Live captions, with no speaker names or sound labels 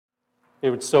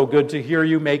It's so good to hear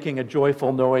you making a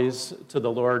joyful noise to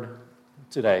the Lord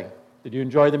today. Did you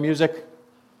enjoy the music?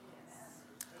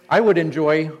 I would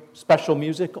enjoy special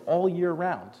music all year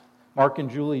round. Mark and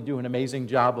Julie do an amazing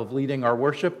job of leading our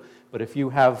worship, but if you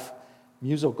have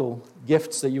musical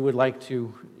gifts that you would like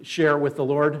to share with the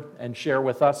Lord and share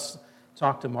with us,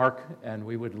 talk to Mark, and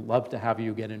we would love to have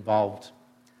you get involved,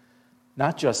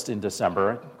 not just in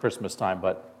December at Christmas time,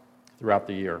 but throughout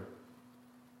the year.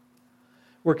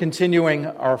 We're continuing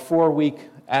our 4-week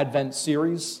Advent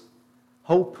series,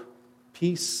 Hope,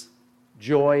 Peace,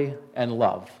 Joy, and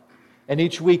Love. And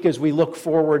each week as we look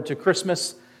forward to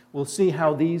Christmas, we'll see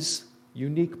how these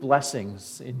unique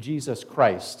blessings in Jesus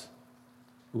Christ,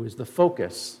 who is the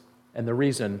focus and the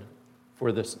reason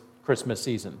for this Christmas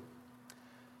season.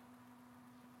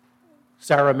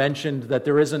 Sarah mentioned that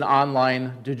there is an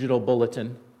online digital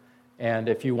bulletin, and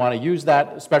if you want to use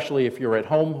that, especially if you're at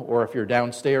home or if you're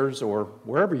downstairs or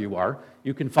wherever you are,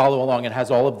 you can follow along. It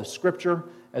has all of the scripture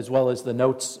as well as the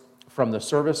notes from the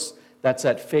service. That's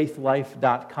at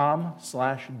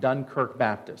faithlife.com/Dunkirk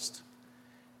Baptist.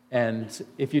 And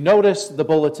if you notice the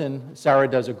bulletin, Sarah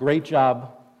does a great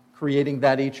job creating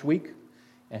that each week,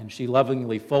 and she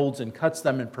lovingly folds and cuts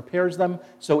them and prepares them.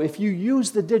 So if you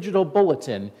use the digital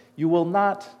bulletin, you will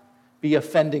not be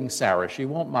offending Sarah. She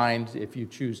won't mind if you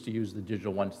choose to use the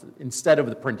digital one instead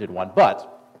of the printed one.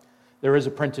 But there is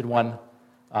a printed one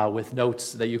with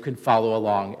notes that you can follow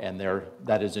along, and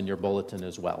that is in your bulletin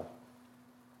as well.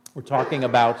 We're talking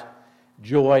about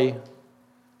joy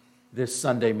this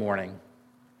Sunday morning.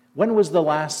 When was the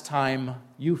last time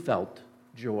you felt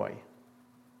joy?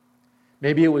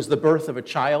 Maybe it was the birth of a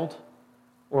child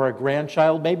or a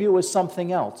grandchild. Maybe it was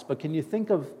something else. But can you think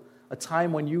of a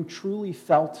time when you truly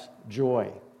felt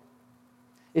joy?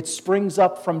 It springs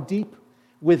up from deep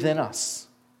within us.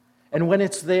 And when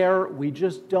it's there, we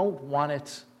just don't want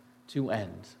it to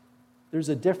end. There's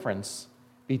a difference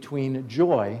between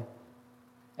joy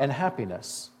and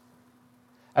happiness.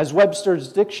 As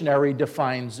Webster's dictionary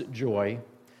defines joy,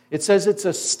 it says it's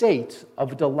a state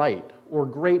of delight or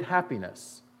great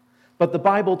happiness. But the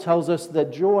Bible tells us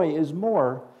that joy is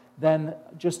more than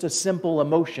just a simple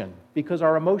emotion, because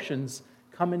our emotions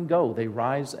come and go. They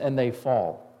rise and they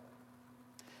fall.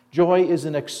 Joy is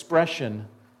an expression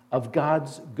of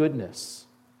God's goodness.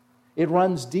 It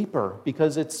runs deeper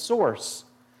because its source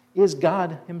is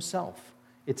God Himself.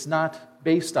 It's not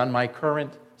based on my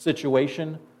current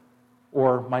situation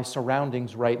or my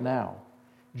surroundings right now.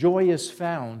 Joy is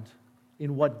found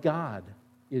in what God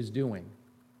is doing.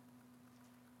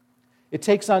 It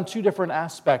takes on two different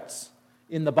aspects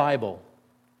in the Bible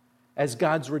as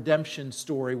God's redemption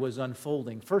story was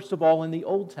unfolding. First of all, in the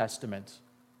Old Testament,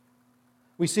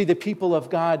 we see the people of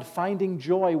God finding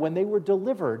joy when they were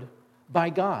delivered by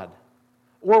God,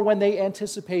 or when they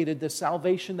anticipated the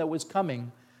salvation that was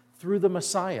coming through the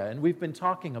Messiah. And we've been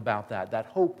talking about that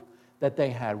hope that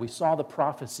they had. We saw the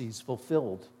prophecies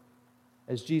fulfilled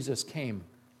as Jesus came.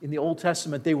 In the Old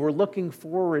Testament, they were looking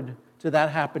forward to that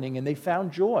happening, and they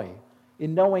found joy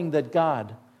in knowing that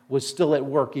God was still at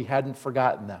work. He hadn't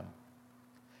forgotten them.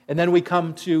 And then we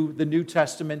come to the New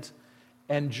Testament,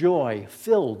 and joy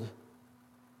filled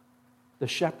the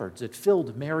shepherds. It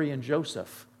filled Mary and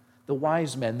Joseph, the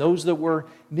wise men, those that were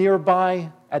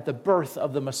nearby at the birth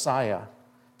of the Messiah.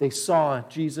 They saw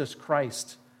Jesus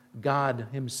Christ, God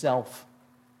Himself,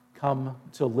 come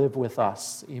to live with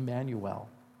us, Emmanuel.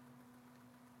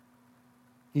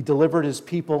 He delivered His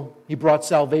people. He brought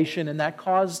salvation, and that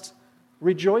caused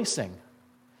rejoicing.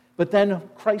 But then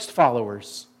Christ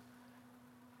followers,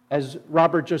 as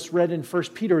Robert just read in 1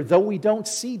 Peter, though we don't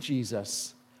see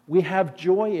Jesus, we have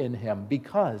joy in Him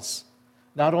because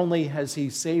not only has He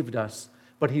saved us,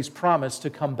 but He's promised to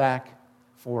come back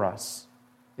for us.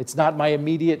 It's not my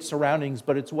immediate surroundings,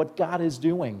 but it's what God is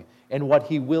doing and what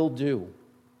He will do.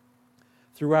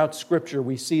 Throughout Scripture,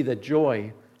 we see that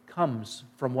joy comes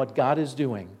from what God is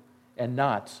doing and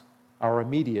not our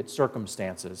immediate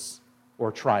circumstances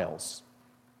or trials.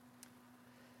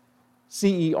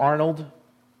 C.E. Arnold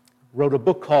wrote a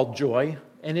book called Joy,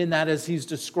 and in that, as he's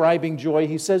describing joy,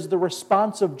 he says the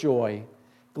response of joy,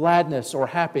 gladness, or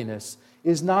happiness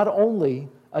is not only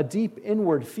a deep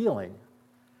inward feeling,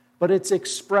 but it's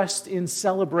expressed in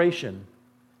celebration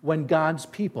when God's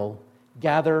people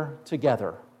gather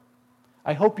together.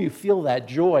 I hope you feel that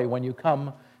joy when you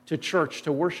come to church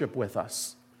to worship with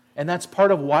us. And that's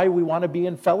part of why we want to be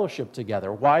in fellowship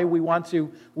together, why we want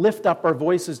to lift up our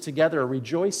voices together,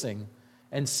 rejoicing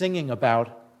and singing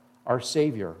about our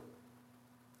Savior.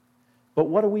 But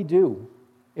what do we do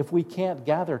if we can't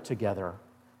gather together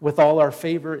with all our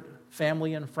favorite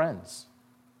family and friends?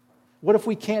 What if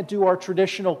we can't do our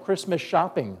traditional Christmas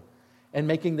shopping and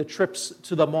making the trips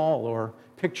to the mall or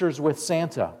pictures with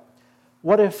Santa?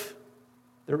 What if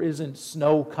there isn't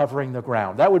snow covering the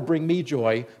ground? That would bring me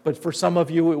joy, but for some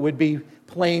of you it would be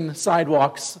plain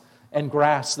sidewalks and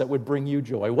grass that would bring you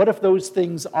joy. What if those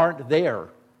things aren't there?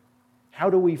 How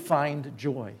do we find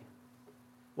joy?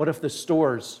 What if the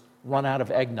stores run out of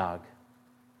eggnog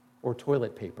or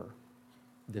toilet paper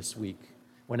this week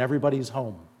when everybody's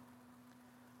home?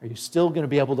 Are you still going to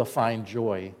be able to find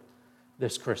joy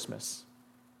this Christmas?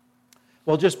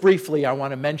 Well, just briefly, I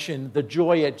want to mention the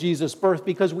joy at Jesus' birth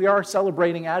because we are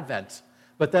celebrating Advent.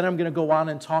 But then I'm going to go on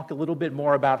and talk a little bit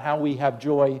more about how we have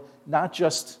joy, not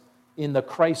just in the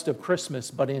Christ of Christmas,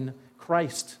 but in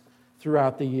Christ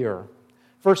throughout the year.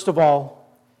 First of all,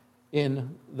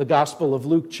 in the Gospel of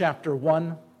Luke chapter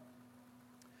 1,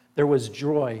 there was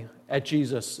joy at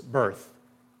Jesus' birth.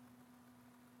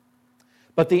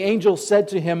 But the angel said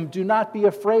to him, "Do not be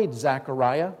afraid,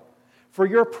 Zechariah, for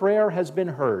your prayer has been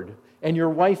heard, and your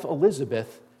wife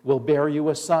Elizabeth will bear you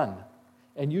a son,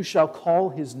 and you shall call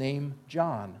his name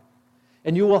John.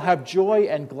 And you will have joy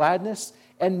and gladness,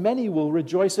 and many will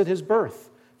rejoice at his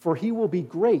birth, for he will be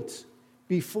great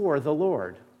before the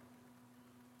Lord."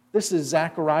 This is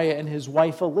Zechariah and his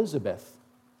wife Elizabeth,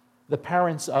 the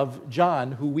parents of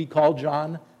John, who we call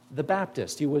John the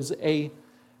Baptist. He was a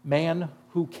man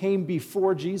who came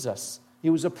before Jesus. He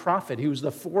was a prophet. He was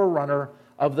the forerunner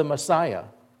of the Messiah.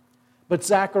 But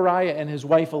Zechariah and his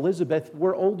wife Elizabeth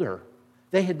were older.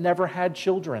 They had never had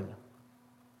children.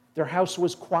 Their house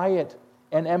was quiet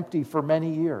and empty for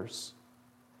many years.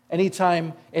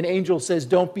 Anytime an angel says,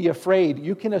 "Don't be afraid,"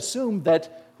 you can assume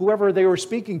that whoever they were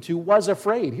speaking to was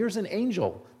afraid. Here's an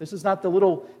angel. This is not the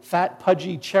little fat,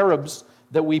 pudgy cherubs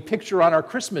that we picture on our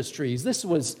Christmas trees. This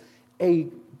was a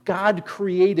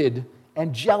God-created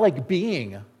angelic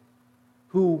being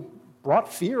who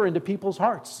brought fear into people's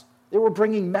hearts. They were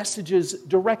bringing messages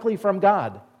directly from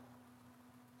God.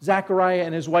 Zechariah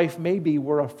and his wife maybe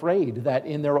were afraid that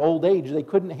in their old age they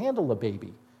couldn't handle a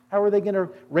baby. How are they going to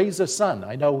raise a son?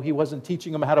 I know he wasn't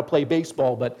teaching them how to play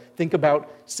baseball, but think about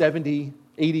 70,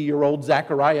 80-year-old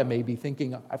Zechariah maybe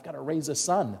thinking, "I've got to raise a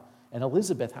son." And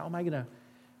Elizabeth, how am I going to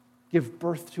give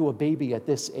birth to a baby at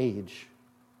this age?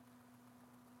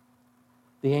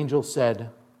 The angel said,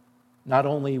 "Not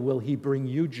only will he bring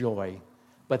you joy,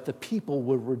 but the people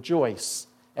will rejoice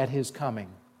at his coming."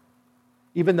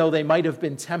 Even though they might have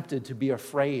been tempted to be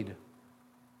afraid,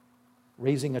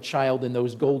 raising a child in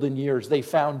those golden years, they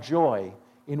found joy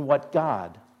in what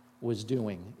God was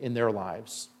doing in their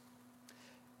lives.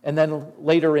 And then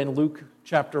later in Luke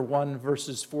chapter 1,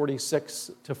 verses 46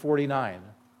 to 49,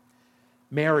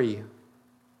 Mary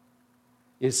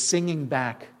is singing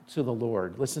back to the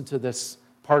Lord. Listen to this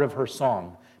part of her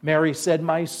song. Mary said,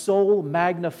 "My soul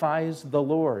magnifies the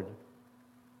Lord.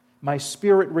 My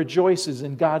spirit rejoices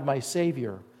in God my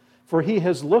Savior, for he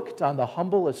has looked on the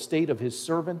humble estate of his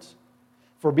servant.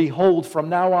 For behold, from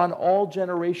now on all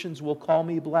generations will call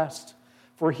me blessed.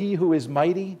 For he who is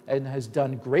mighty and has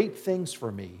done great things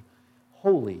for me,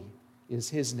 holy is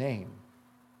his name."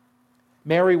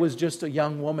 Mary was just a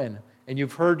young woman, and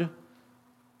you've heard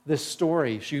this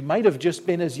story. She might have just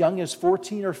been as young as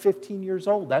 14 or 15 years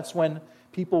old. That's when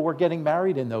people were getting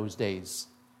married in those days.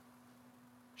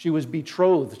 She was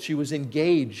betrothed. She was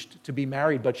engaged to be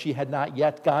married, but she had not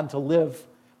yet gone to live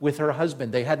with her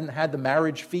husband. They hadn't had the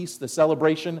marriage feast, the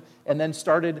celebration, and then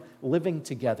started living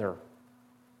together.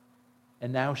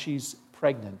 And now she's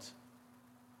pregnant.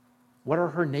 What are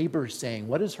her neighbors saying?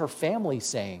 What is her family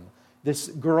saying? This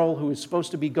girl who is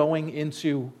supposed to be going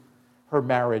into her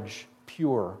marriage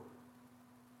pure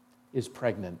is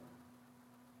pregnant.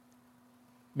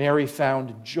 Mary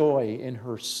found joy in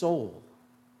her soul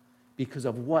because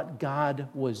of what God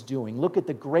was doing. Look at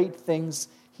the great things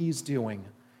he's doing.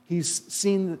 He's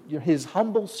seen his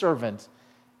humble servant,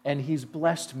 and he's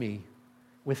blessed me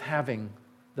with having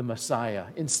the Messiah.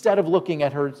 Instead of looking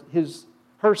at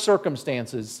her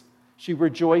circumstances, she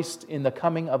rejoiced in the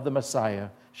coming of the Messiah.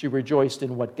 She rejoiced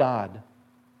in what God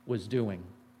was doing.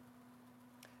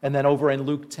 And then over in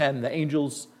Luke 10, the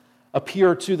angels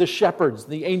appear to the shepherds.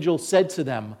 The angel said to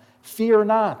them, "Fear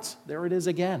not." There it is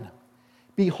again.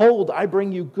 "Behold, I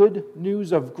bring you good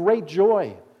news of great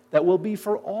joy that will be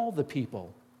for all the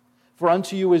people. For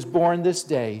unto you is born this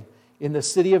day in the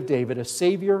city of David a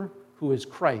Savior who is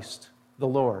Christ the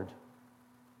Lord."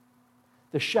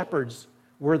 The shepherds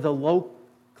were the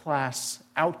low-class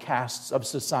outcasts of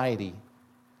society.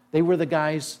 They were the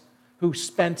guys who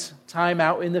spent time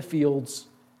out in the fields,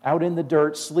 out in the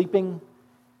dirt, sleeping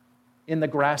in the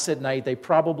grass at night. They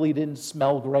probably didn't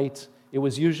smell great. It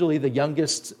was usually the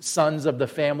youngest sons of the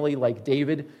family, like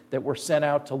David, that were sent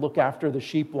out to look after the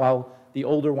sheep while the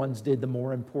older ones did the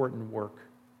more important work.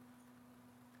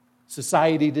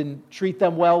 Society didn't treat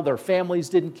them well. Their families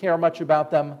didn't care much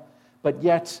about them. But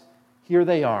yet, here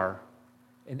they are,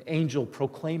 an angel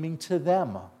proclaiming to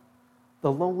them,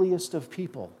 the lowliest of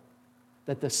people,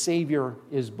 that the Savior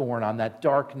is born on that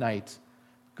dark night.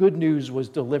 Good news was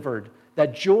delivered,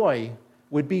 that joy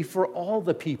would be for all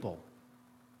the people.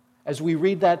 As we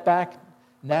read that back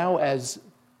now as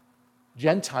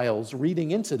Gentiles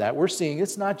reading into that, we're seeing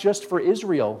it's not just for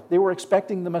Israel. They were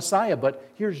expecting the Messiah, but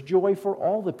here's joy for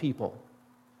all the people.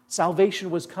 Salvation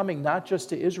was coming not just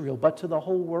to Israel, but to the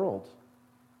whole world.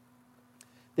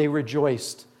 They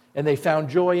rejoiced, and they found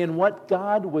joy in what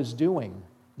God was doing,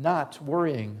 not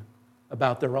worrying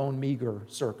about their own meager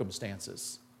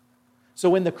circumstances.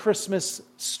 So in the Christmas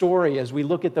story, as we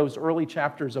look at those early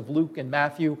chapters of Luke and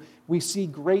Matthew, we see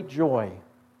great joy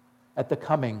at the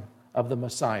coming of the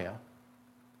Messiah.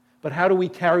 But how do we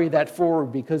carry that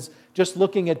forward? Because just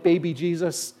looking at baby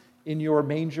Jesus in your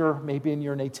manger, maybe in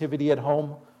your nativity at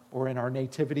home or in our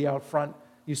nativity out front,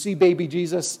 you see baby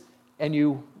Jesus and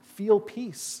you feel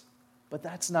peace, but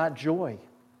that's not joy.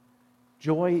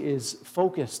 Joy is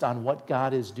focused on what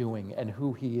God is doing and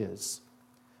who He is.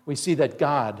 We see that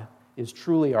God is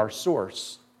truly our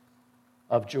source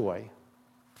of joy.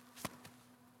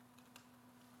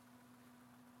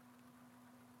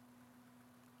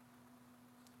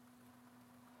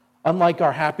 Unlike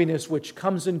our happiness, which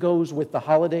comes and goes with the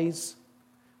holidays,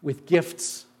 with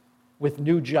gifts, with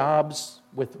new jobs,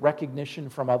 with recognition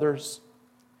from others,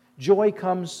 joy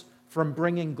comes from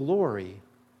bringing glory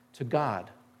to God.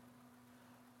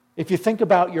 If you think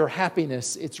about your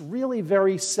happiness, it's really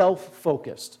very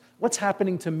self-focused. What's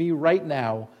happening to me right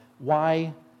now?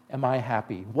 Why am I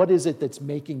happy? What is it that's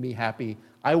making me happy?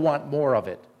 I want more of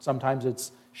it. Sometimes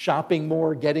it's shopping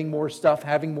more, getting more stuff,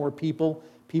 having more people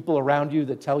around you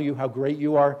that tell you how great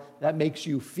you are. That makes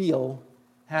you feel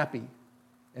happy.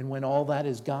 And when all that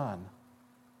is gone,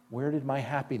 where did my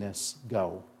happiness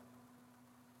go?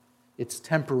 It's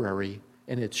temporary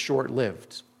and it's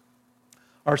short-lived.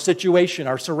 Our situation,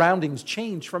 our surroundings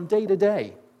change from day to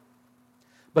day.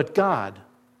 But God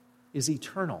is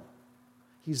eternal.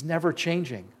 He's never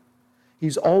changing.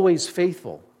 He's always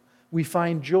faithful. We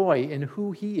find joy in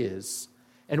who He is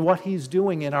and what He's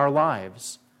doing in our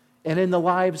lives and in the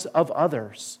lives of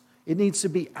others. It needs to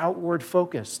be outward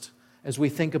focused as we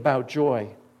think about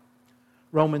joy.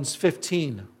 Romans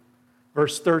 15,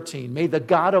 verse 13, may the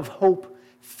God of hope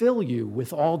fill you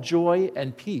with all joy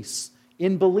and peace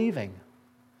in believing,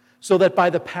 so that by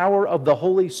the power of the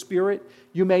Holy Spirit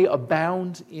you may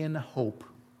abound in hope.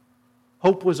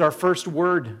 Hope was our first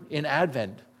word in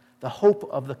Advent, the hope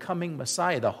of the coming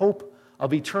Messiah, the hope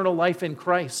of eternal life in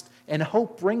Christ. And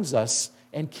hope brings us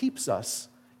and keeps us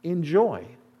in joy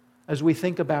as we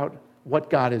think about what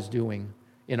God is doing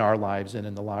in our lives and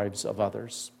in the lives of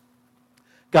others.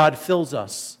 God fills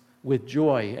us with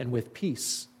joy and with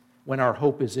peace when our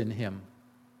hope is in Him.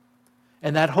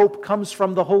 And that hope comes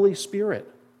from the Holy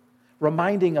Spirit,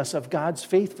 reminding us of God's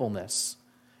faithfulness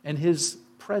and His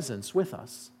presence with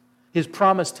us, His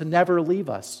promise to never leave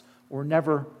us or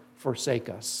never forsake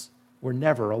us. We're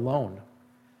never alone.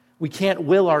 We can't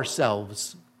will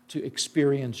ourselves to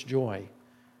experience joy.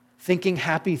 Thinking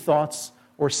happy thoughts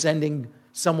or sending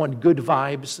someone good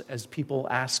vibes, as people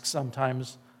ask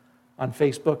sometimes on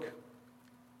Facebook,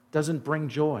 doesn't bring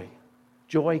joy.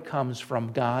 Joy comes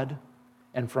from God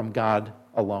and from God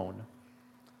alone.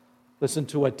 Listen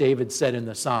to what David said in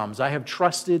the Psalms. I have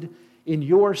trusted in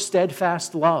your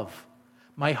steadfast love.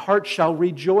 My heart shall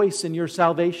rejoice in your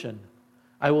salvation.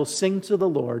 I will sing to the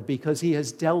Lord because He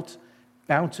has dealt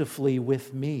bountifully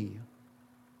with me.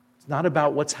 It's not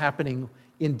about what's happening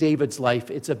in David's life.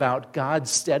 It's about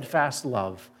God's steadfast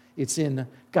love. It's in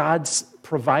God's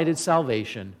provided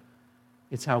salvation.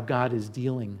 It's how God is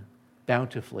dealing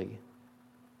bountifully,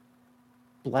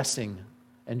 blessing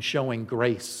and showing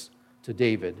grace to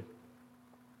David.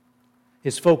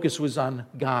 His focus was on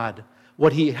God,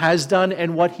 what He has done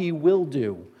and what He will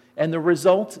do. And the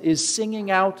result is singing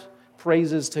out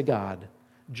praises to God.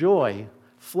 Joy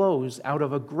flows out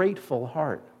of a grateful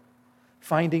heart.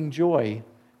 Finding joy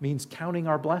means counting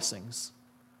our blessings.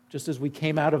 Just as we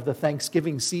came out of the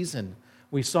Thanksgiving season,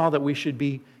 we saw that we should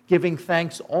be giving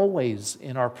thanks always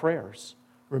in our prayers,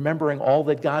 remembering all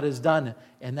that God has done,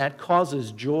 and that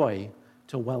causes joy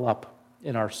to well up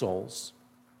in our souls.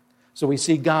 So we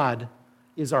see God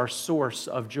is our source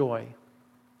of joy.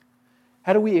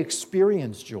 How do we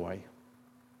experience joy?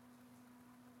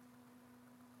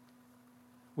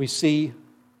 We see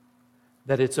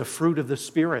that it's a fruit of the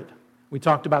Spirit. We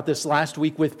talked about this last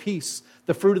week with peace.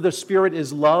 The fruit of the Spirit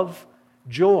is love,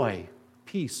 joy,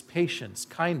 peace, patience,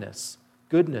 kindness,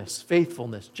 goodness,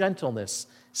 faithfulness, gentleness,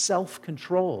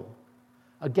 self-control.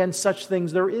 Against such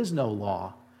things there is no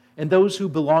law. And those who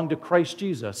belong to Christ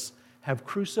Jesus have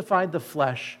crucified the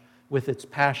flesh with its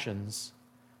passions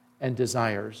and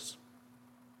desires.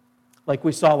 Like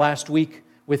we saw last week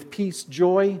with peace,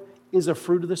 joy is a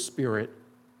fruit of the Spirit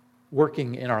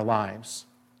working in our lives.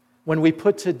 When we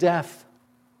put to death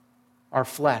our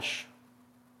flesh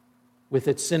with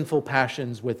its sinful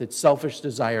passions, with its selfish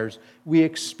desires, we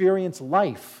experience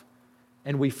life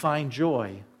and we find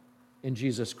joy in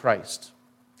Jesus Christ.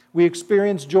 We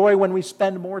experience joy when we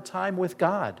spend more time with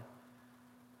God.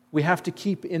 We have to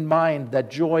keep in mind that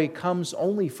joy comes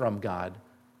only from God.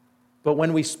 But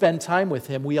when we spend time with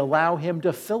Him, we allow Him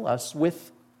to fill us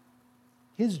with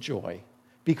His joy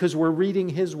because we're reading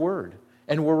His Word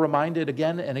and we're reminded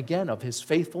again and again of His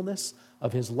faithfulness,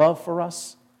 of His love for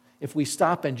us. If we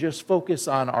stop and just focus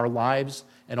on our lives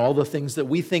and all the things that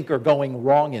we think are going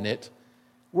wrong in it,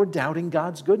 we're doubting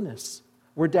God's goodness.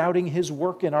 We're doubting His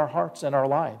work in our hearts and our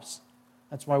lives.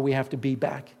 That's why we have to be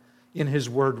back in His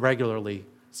Word regularly,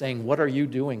 saying, "What are you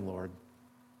doing, Lord?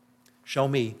 Show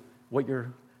me what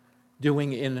you're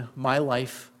doing in my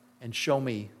life and show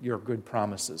me your good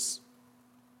promises."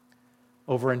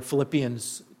 Over in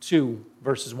Philippians 2,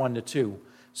 verses 1 to 2.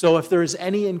 "So if there is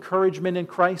any encouragement in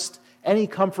Christ, any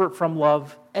comfort from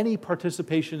love, any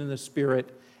participation in the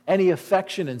Spirit, any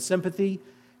affection and sympathy,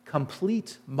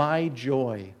 complete my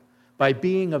joy by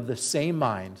being of the same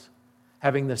mind,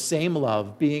 having the same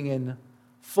love, being in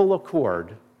full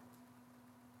accord,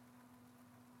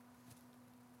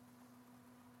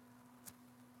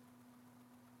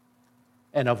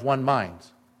 and of one mind.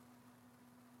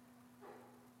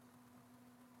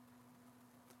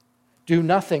 Do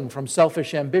nothing from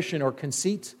selfish ambition or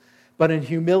conceit, but in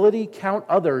humility count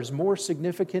others more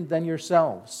significant than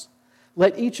yourselves.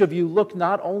 Let each of you look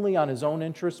not only on his own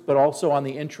interests, but also on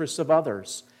the interests of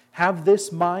others. Have this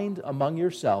mind among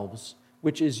yourselves,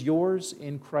 which is yours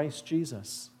in Christ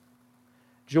Jesus."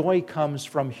 Joy comes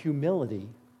from humility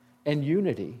and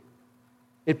unity.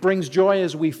 It brings joy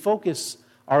as we focus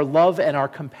our love and our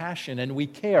compassion and we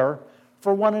care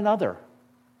for one another.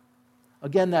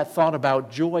 Again, that thought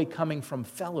about joy coming from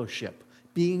fellowship,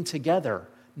 being together,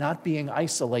 not being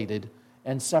isolated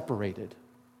and separated.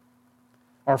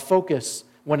 Our focus,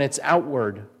 when it's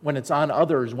outward, when it's on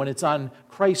others, when it's on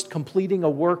Christ completing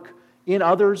a work in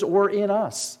others or in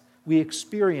us, we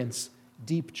experience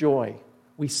deep joy.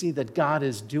 We see that God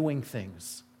is doing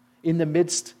things in the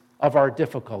midst of our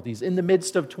difficulties. In the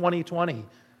midst of 2020,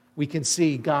 we can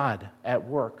see God at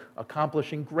work,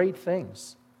 accomplishing great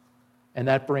things. And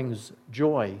that brings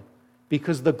joy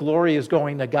because the glory is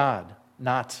going to God,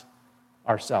 not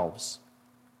ourselves.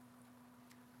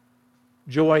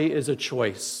 Joy is a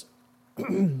choice.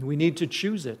 We need to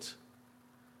choose it.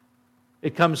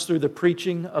 It comes through the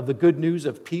preaching of the good news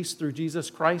of peace through Jesus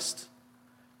Christ,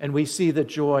 and we see that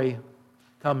joy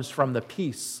comes from the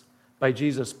peace by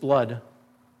Jesus' blood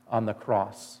on the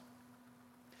cross.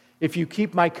 "If you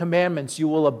keep my commandments, you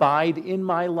will abide in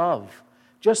my love,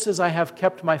 just as I have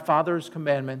kept my Father's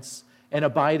commandments and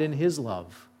abide in his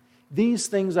love. These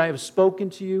things I have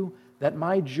spoken to you, that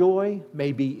my joy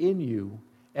may be in you,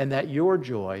 and that your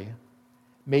joy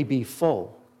may be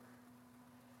full."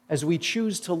 As we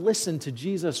choose to listen to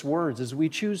Jesus' words, as we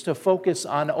choose to focus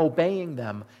on obeying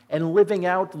them and living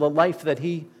out the life that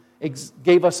he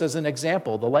gave us as an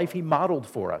example, the life he modeled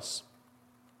for us,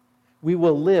 we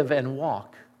will live and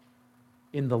walk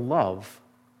in the love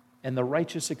and the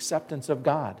righteous acceptance of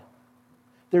God.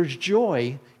 There's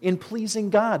joy in pleasing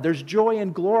God. There's joy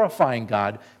in glorifying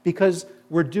God because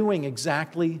we're doing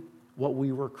exactly what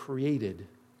we were created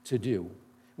to do.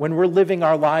 When we're living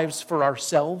our lives for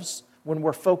ourselves, when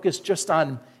we're focused just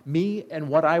on me and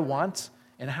what I want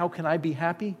and how can I be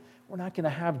happy, we're not going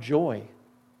to have joy.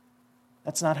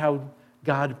 That's not how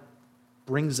God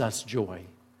brings us joy.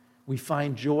 We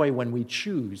find joy when we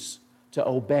choose to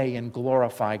obey and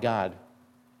glorify God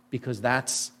because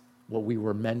that's what we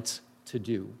were meant to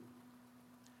do.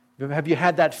 Have you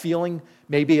had that feeling,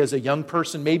 maybe as a young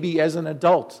person, maybe as an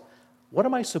adult? What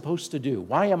am I supposed to do?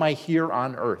 Why am I here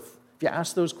on earth? If you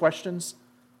ask those questions,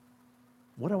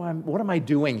 what am I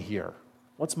doing here?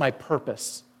 What's my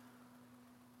purpose?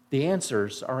 The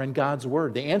answers are in God's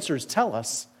word. The answers tell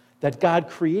us that God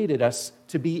created us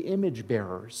to be image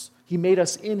bearers. He made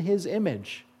us in his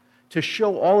image to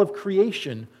show all of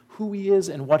creation who he is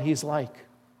and what he's like.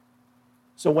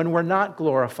 So when we're not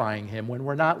glorifying him, when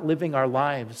we're not living our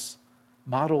lives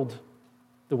modeled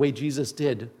the way Jesus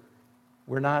did,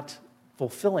 we're not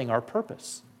fulfilling our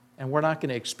purpose, and we're not going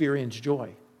to experience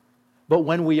joy. But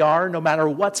when we are, no matter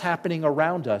what's happening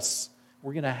around us,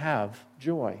 we're going to have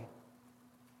joy.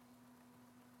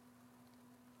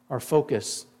 Our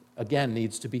focus, again,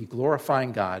 needs to be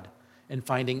glorifying God and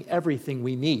finding everything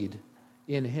we need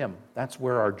in Him. That's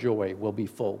where our joy will be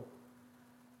full.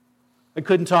 I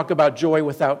couldn't talk about joy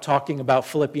without talking about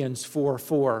Philippians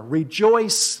 4:4.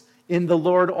 Rejoice in the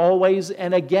Lord always,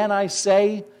 and again I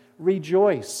say,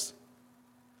 rejoice.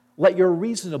 Let your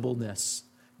reasonableness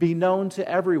be known to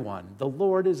everyone. The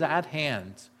Lord is at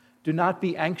hand. Do not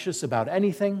be anxious about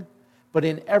anything, but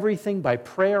in everything by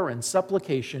prayer and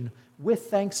supplication with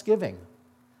thanksgiving,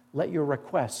 let your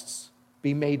requests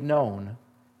be made known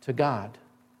to God.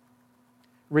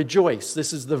 Rejoice.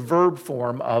 This is the verb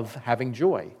form of having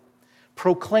joy.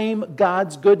 Proclaim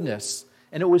God's goodness.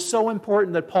 And it was so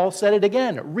important that Paul said it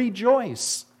again.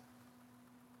 Rejoice.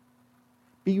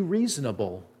 Be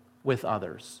reasonable with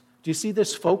others. Do you see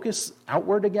this focus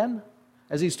outward again?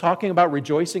 As he's talking about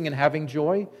rejoicing and having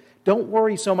joy, don't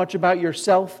worry so much about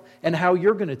yourself and how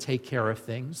you're going to take care of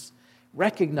things.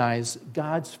 Recognize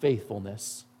God's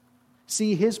faithfulness.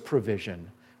 See His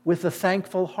provision with a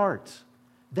thankful heart.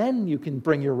 Then you can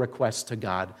bring your requests to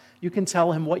God. You can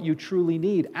tell Him what you truly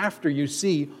need after you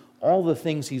see all the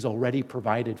things He's already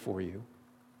provided for you.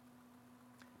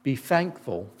 Be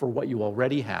thankful for what you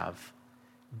already have.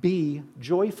 Be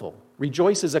joyful.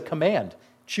 Rejoice is a command.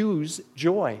 Choose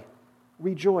joy.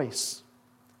 Rejoice.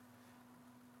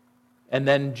 And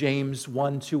then James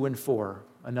 1, 2, and 4,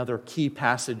 another key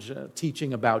passage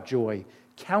teaching about joy.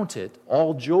 Count it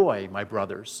all joy, my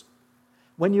brothers,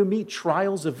 when you meet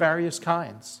trials of various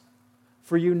kinds,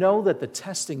 for you know that the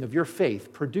testing of your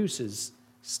faith produces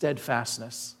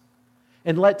steadfastness.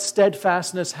 And let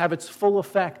steadfastness have its full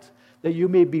effect, that you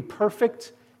may be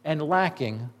perfect and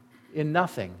lacking in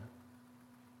nothing.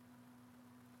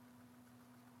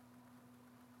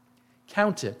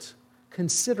 Count it,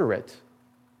 consider it.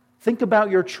 Think about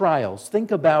your trials.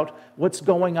 Think about what's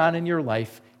going on in your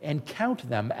life and count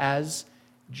them as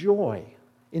joy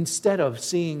instead of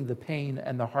seeing the pain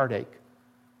and the heartache.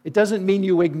 It doesn't mean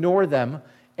you ignore them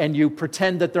and you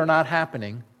pretend that they're not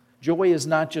happening. Joy is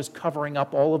not just covering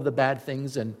up all of the bad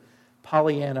things and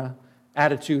Pollyanna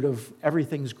attitude of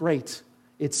everything's great.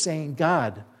 It's saying,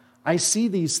 God, I see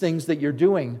these things that you're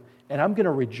doing and I'm going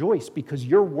to rejoice because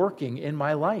you're working in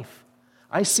my life.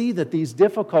 I see that these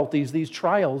difficulties, these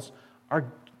trials are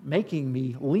making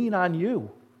me lean on you.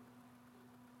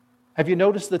 Have you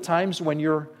noticed the times when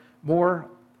you're more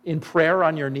in prayer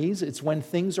on your knees? It's when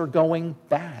things are going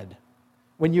bad,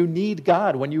 when you need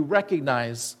God, when you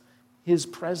recognize His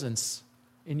presence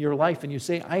in your life and you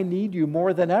say, I need you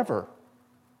more than ever.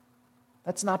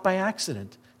 That's not by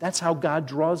accident. That's how God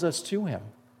draws us to Him.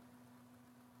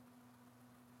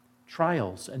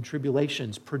 Trials and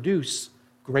tribulations produce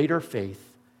greater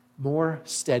faith, more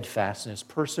steadfastness,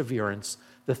 perseverance,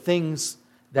 the things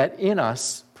that in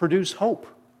us produce hope.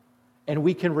 And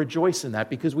we can rejoice in that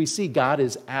because we see God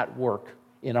is at work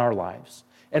in our lives.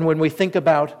 And when we think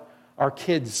about our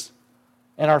kids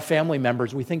and our family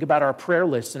members, we think about our prayer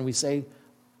lists and we say,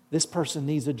 this person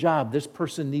needs a job, this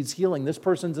person needs healing, this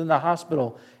person's in the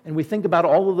hospital. And we think about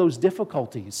all of those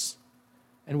difficulties.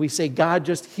 And we say, God,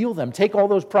 just heal them. Take all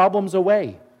those problems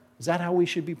away. Is that how we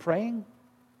should be praying?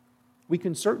 We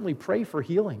can certainly pray for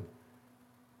healing.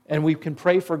 And we can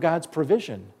pray for God's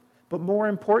provision. But more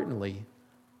importantly,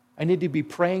 I need to be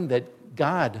praying that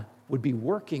God would be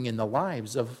working in the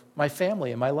lives of my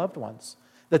family and my loved ones.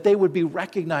 That they would be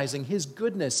recognizing His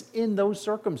goodness in those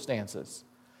circumstances.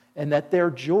 And that their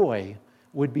joy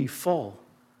would be full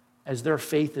as their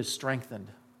faith is strengthened.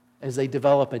 As they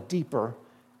develop a deeper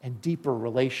and deeper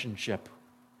relationship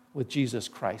with Jesus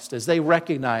Christ. As they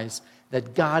recognize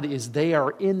that God is there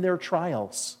in their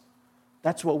trials.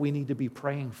 That's what we need to be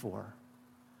praying for.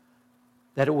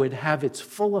 That it would have its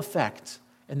full effect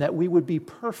and that we would be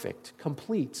perfect,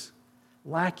 complete,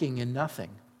 lacking in nothing.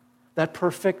 That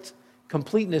perfect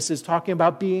completeness is talking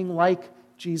about being like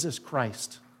Jesus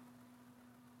Christ.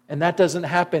 And that doesn't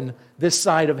happen this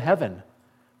side of heaven.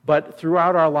 But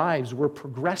throughout our lives, we're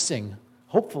progressing,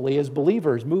 hopefully as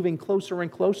believers, moving closer and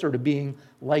closer to being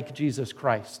like Jesus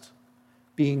Christ,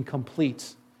 being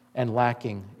complete and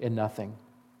lacking in nothing.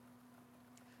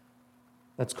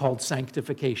 That's called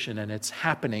sanctification, and it's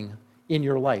happening in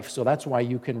your life. So that's why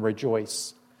you can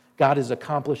rejoice. God is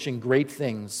accomplishing great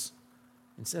things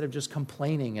instead of just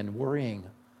complaining and worrying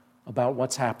about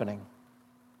what's happening.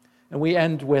 And we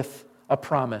end with a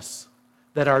promise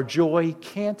that our joy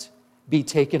can't be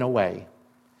taken away.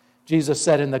 Jesus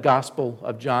said in the Gospel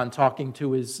of John, talking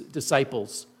to His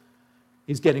disciples,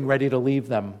 He's getting ready to leave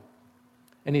them.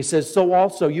 And he says, so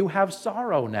also you have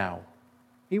sorrow now.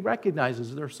 He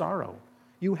recognizes their sorrow.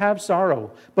 You have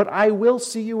sorrow, but I will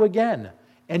see you again,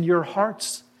 and your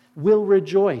hearts will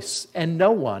rejoice, and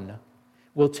no one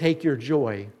will take your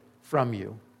joy from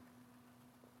you.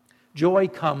 Joy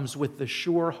comes with the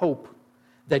sure hope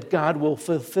that God will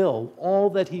fulfill all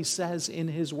that he says in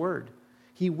his word.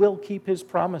 He will keep his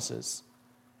promises,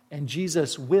 and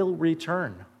Jesus will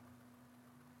return.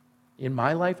 In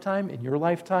my lifetime, in your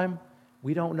lifetime,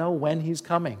 we don't know when he's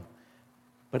coming.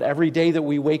 But every day that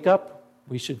we wake up,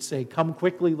 we should say, come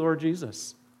quickly, Lord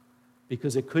Jesus,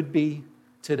 because it could be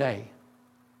today.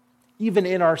 Even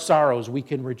in our sorrows, we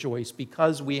can rejoice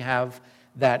because we have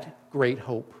that great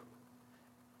hope.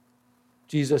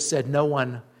 Jesus said, no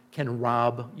one can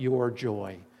rob your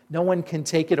joy. No one can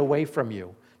take it away from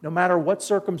you. No matter what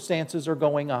circumstances are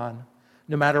going on,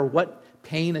 no matter what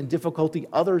pain and difficulty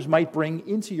others might bring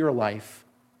into your life,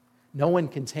 no one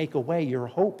can take away your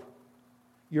hope,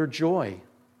 your joy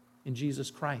in Jesus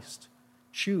Christ.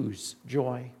 Choose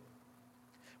joy.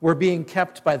 We're being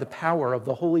kept by the power of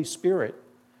the Holy Spirit.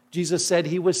 Jesus said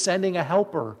he was sending a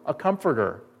helper, a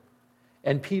comforter.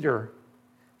 And Peter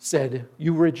said,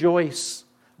 you rejoice,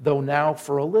 though now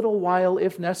for a little while,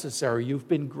 if necessary, you've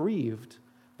been grieved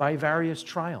by various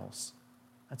trials.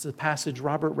 That's the passage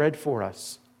Robert read for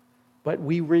us. But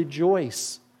we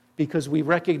rejoice because we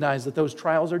recognize that those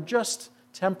trials are just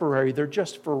temporary. They're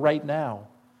just for right now.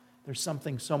 There's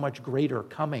something so much greater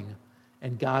coming,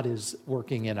 and God is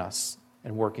working in us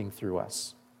and working through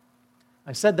us.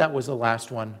 I said that was the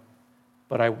last one,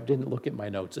 but I didn't look at my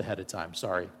notes ahead of time.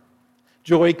 Sorry.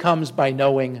 Joy comes by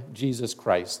knowing Jesus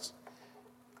Christ.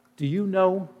 Do you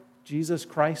know Jesus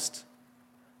Christ?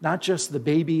 Not just the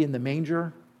baby in the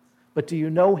manger, but do you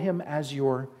know him as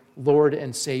your Lord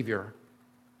and Savior?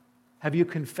 Have you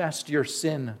confessed your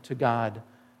sin to God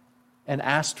and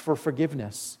asked for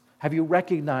forgiveness? Have you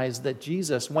recognized that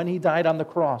Jesus, when he died on the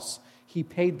cross, he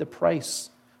paid the price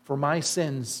for my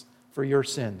sins, for your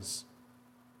sins?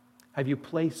 Have you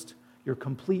placed your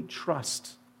complete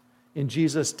trust in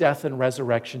Jesus' death and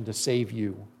resurrection to save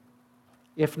you?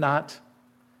 If not,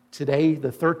 today,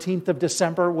 the 13th of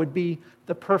December, would be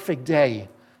the perfect day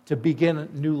to begin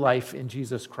new life in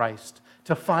Jesus Christ,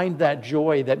 to find that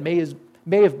joy that may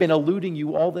have been eluding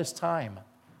you all this time,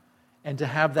 and to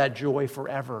have that joy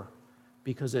forever,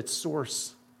 because its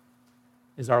source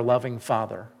is our loving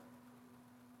Father.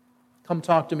 Come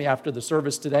talk to me after the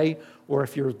service today, or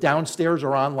if you're downstairs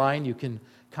or online, you can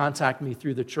contact me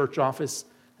through the church office.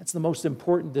 That's the most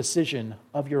important decision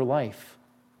of your life.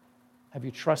 Have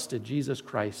you trusted Jesus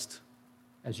Christ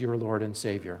as your Lord and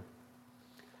Savior?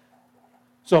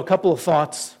 So a couple of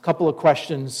thoughts, a couple of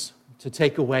questions to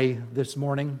take away this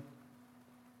morning.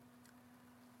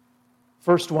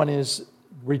 First one is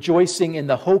rejoicing in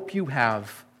the hope you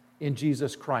have in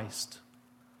Jesus Christ,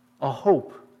 a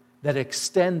hope that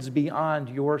extends beyond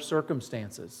your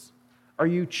circumstances. Are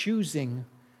you choosing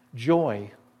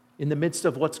joy in the midst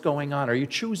of what's going on? Are you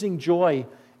choosing joy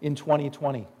in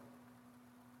 2020?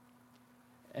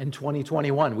 And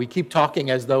 2021. We keep talking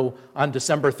as though on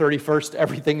December 31st,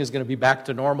 everything is going to be back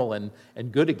to normal and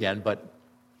good again, but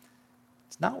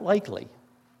it's not likely.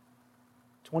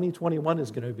 2021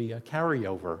 is going to be a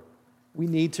carryover. We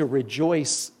need to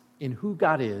rejoice in who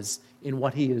God is, in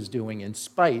what he is doing, in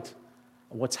spite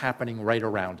of what's happening right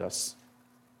around us.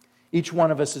 Each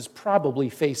one of us is probably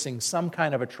facing some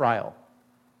kind of a trial.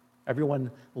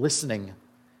 Everyone listening,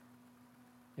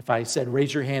 if I said,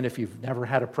 raise your hand if you've never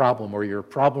had a problem or you're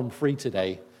problem-free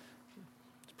today,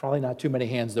 it's probably not too many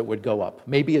hands that would go up.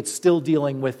 Maybe it's still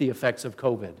dealing with the effects of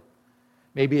COVID.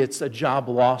 Maybe it's a job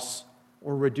loss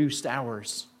or reduced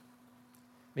hours.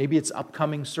 Maybe it's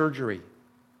upcoming surgery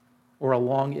or a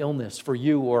long illness for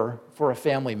you or for a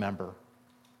family member.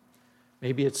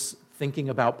 Maybe it's thinking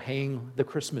about paying the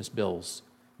Christmas bills,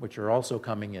 which are also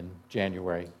coming in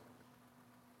January.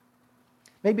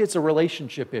 Maybe it's a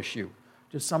relationship issue,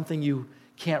 just something you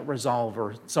can't resolve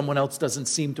or someone else doesn't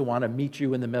seem to want to meet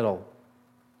you in the middle.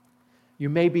 You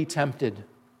may be tempted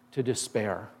to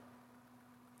despair.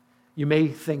 You may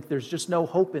think there's just no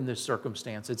hope in this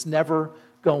circumstance. It's never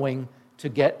going to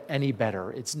get any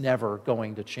better. It's never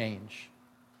going to change.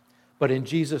 But in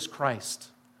Jesus Christ,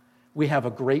 we have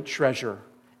a great treasure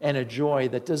and a joy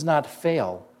that does not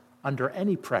fail under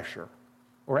any pressure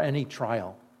or any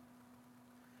trial.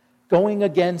 Going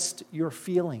against your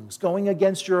feelings, going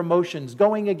against your emotions,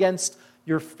 going against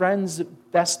your friend's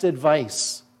best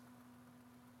advice,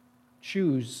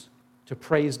 choose to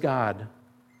praise God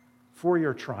for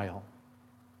your trial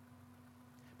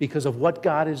because of what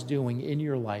God is doing in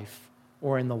your life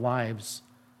or in the lives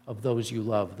of those you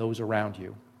love, those around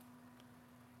you.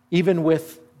 Even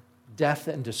with death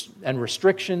and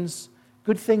restrictions,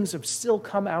 good things have still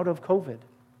come out of COVID.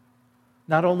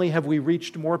 Not only have we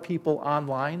reached more people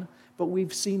online, but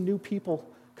we've seen new people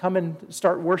come and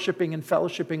start worshiping and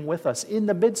fellowshipping with us in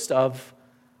the midst of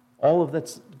all of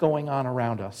that's going on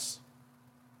around us.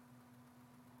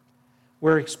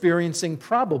 We're experiencing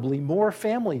probably more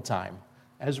family time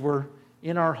as we're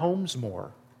in our homes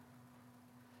more.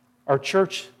 Our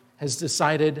church has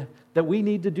decided that we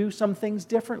need to do some things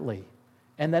differently,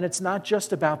 and that it's not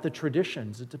just about the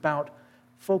traditions, it's about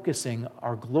focusing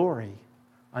our glory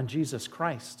on Jesus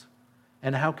Christ.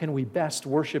 And how can we best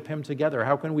worship Him together?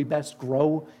 How can we best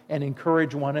grow and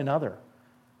encourage one another?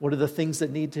 What are the things that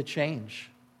need to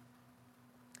change?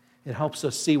 It helps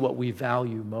us see what we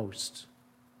value most.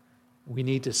 We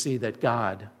need to see that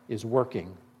God is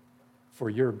working for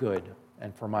your good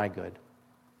and for my good.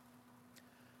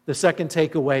 The second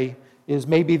takeaway is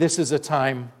maybe this is a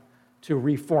time to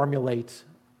reformulate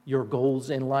your goals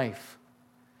in life.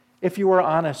 If you are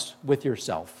honest with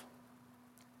yourself,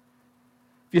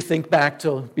 if you think back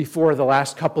to before the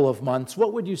last couple of months,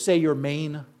 what would you say your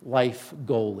main life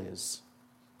goal is?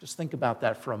 Just think about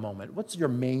that for a moment. What's your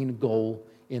main goal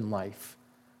in life?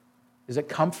 Is it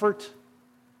comfort?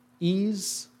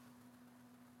 Ease?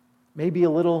 Maybe a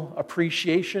little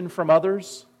appreciation from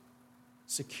others?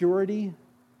 Security?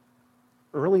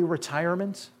 Early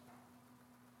retirement?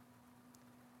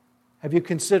 Have you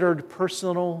considered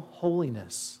personal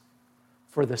holiness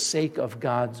for the sake of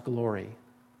God's glory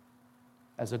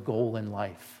as a goal in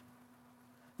life?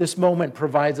 This moment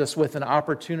provides us with an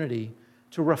opportunity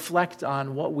to reflect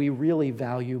on what we really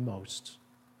value most.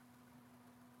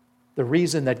 The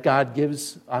reason that God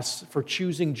gives us for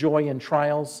choosing joy in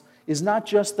trials is not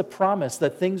just the promise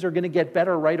that things are going to get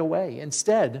better right away.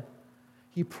 Instead,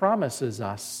 He promises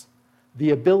us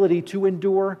the ability to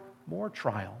endure more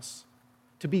trials,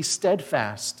 to be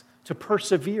steadfast, to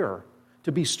persevere,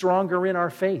 to be stronger in our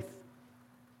faith.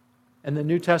 And the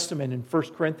New Testament in 1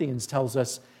 Corinthians tells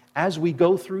us, as we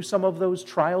go through some of those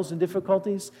trials and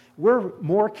difficulties, we're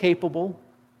more capable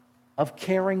of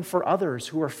caring for others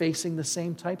who are facing the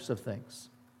same types of things.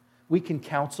 We can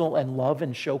counsel and love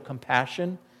and show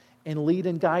compassion and lead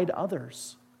and guide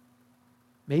others.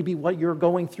 Maybe what you're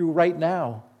going through right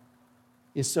now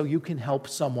is so you can help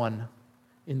someone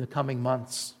in the coming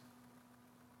months.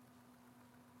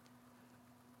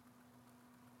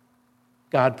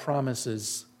 God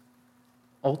promises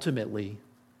ultimately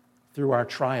through our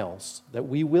trials that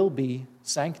we will be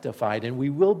sanctified and we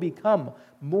will become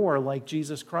more like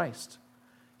Jesus Christ.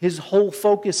 His whole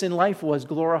focus in life was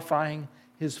glorifying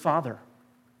His Father.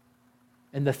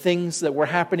 And the things that were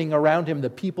happening around Him, the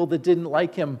people that didn't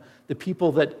like Him, the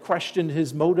people that questioned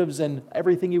His motives and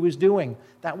everything He was doing,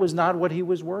 that was not what He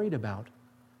was worried about.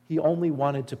 He only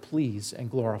wanted to please and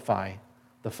glorify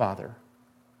the Father.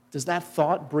 Does that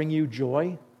thought bring you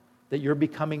joy that you're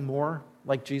becoming more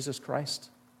like Jesus Christ?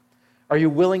 Are you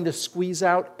willing to squeeze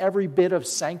out every bit of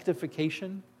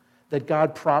sanctification that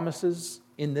God promises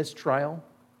in this trial?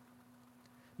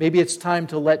 Maybe it's time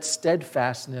to let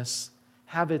steadfastness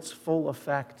have its full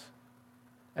effect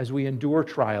as we endure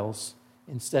trials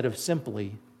instead of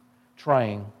simply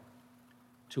trying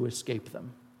to escape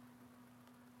them.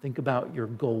 Think about your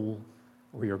goal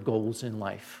or your goals in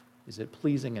life. Is it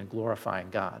pleasing and glorifying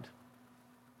God?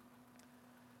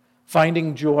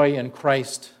 Finding joy in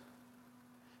Christ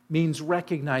means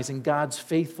recognizing God's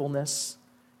faithfulness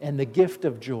and the gift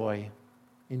of joy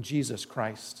in Jesus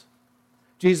Christ.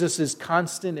 Jesus is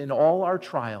constant in all our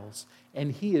trials,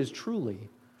 and He is truly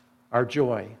our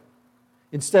joy.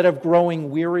 Instead of growing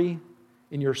weary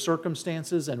in your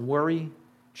circumstances and worry,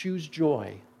 choose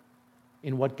joy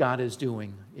in what God is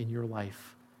doing in your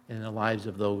life and in the lives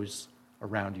of those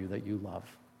around you that you love.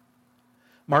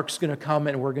 Mark's going to come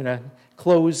and we're going to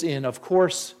close in, of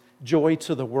course, Joy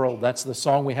to the World. That's the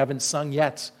song we haven't sung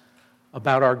yet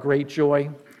about our great joy.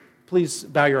 Please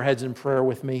bow your heads in prayer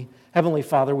with me. Heavenly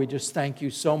Father, we just thank You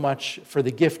so much for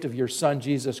the gift of Your Son,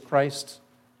 Jesus Christ,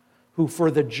 who for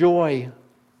the joy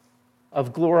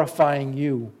of glorifying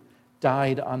You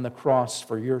died on the cross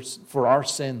for our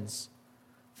sins.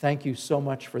 Thank You so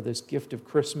much for this gift of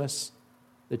Christmas,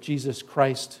 that Jesus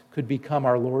Christ could become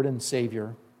our Lord and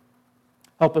Savior.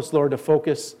 Help us, Lord, to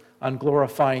focus on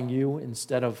glorifying You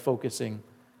instead of focusing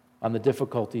on the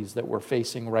difficulties that we're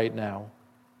facing right now,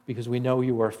 because we know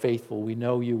You are faithful. We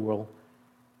know You will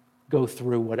go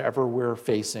through whatever we're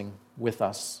facing with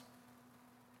us.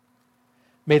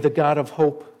 May the God of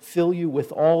hope fill you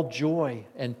with all joy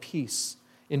and peace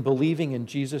in believing in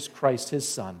Jesus Christ, His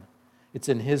Son. It's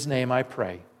in His name I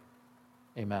pray.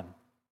 Amen.